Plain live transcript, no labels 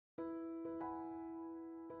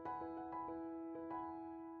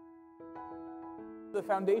The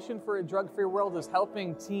Foundation for a Drug-Free World is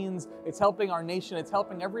helping teens, it's helping our nation, it's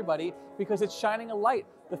helping everybody because it's shining a light.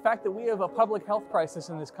 The fact that we have a public health crisis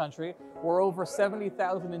in this country where over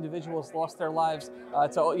 70,000 individuals lost their lives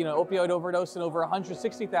to opioid overdose and over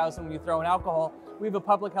 160,000 when you throw in alcohol. We have a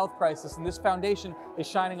public health crisis, and this foundation is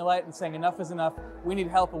shining a light and saying enough is enough. We need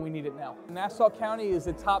help and we need it now. Nassau County is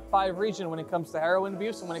the top 5 region when it comes to heroin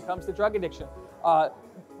abuse and when it comes to drug addiction.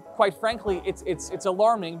 Quite frankly, it's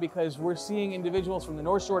alarming because we're seeing individuals from the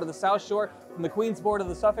North Shore to the South Shore, from the Queens border to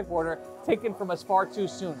the Suffolk border, taken from us far too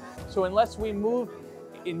soon. So unless we move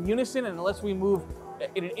in unison and unless we move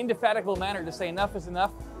in an indefatigable manner to say enough is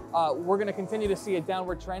enough, we're going to continue to see a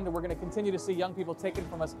downward trend, and we're going to continue to see young people taken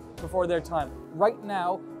from us before their time. Right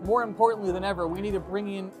now, more importantly than ever, we need to bring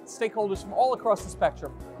in stakeholders from all across the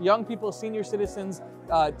spectrum. Young people, senior citizens,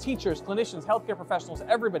 teachers, clinicians, healthcare professionals,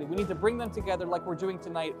 everybody. We need to bring them together like we're doing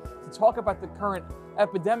tonight to talk about the current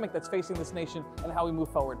epidemic that's facing this nation and how we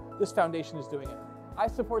move forward. This foundation is doing it. I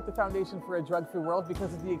support the Foundation for a Drug-Free World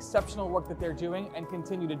because of the exceptional work that they're doing and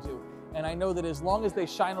continue to do. And I know that as long as they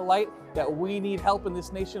shine a light that we need help in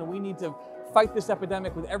this nation, we need to fight this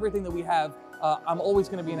epidemic with everything that we have, I'm always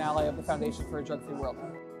going to be an ally of the Foundation for a Drug-Free World.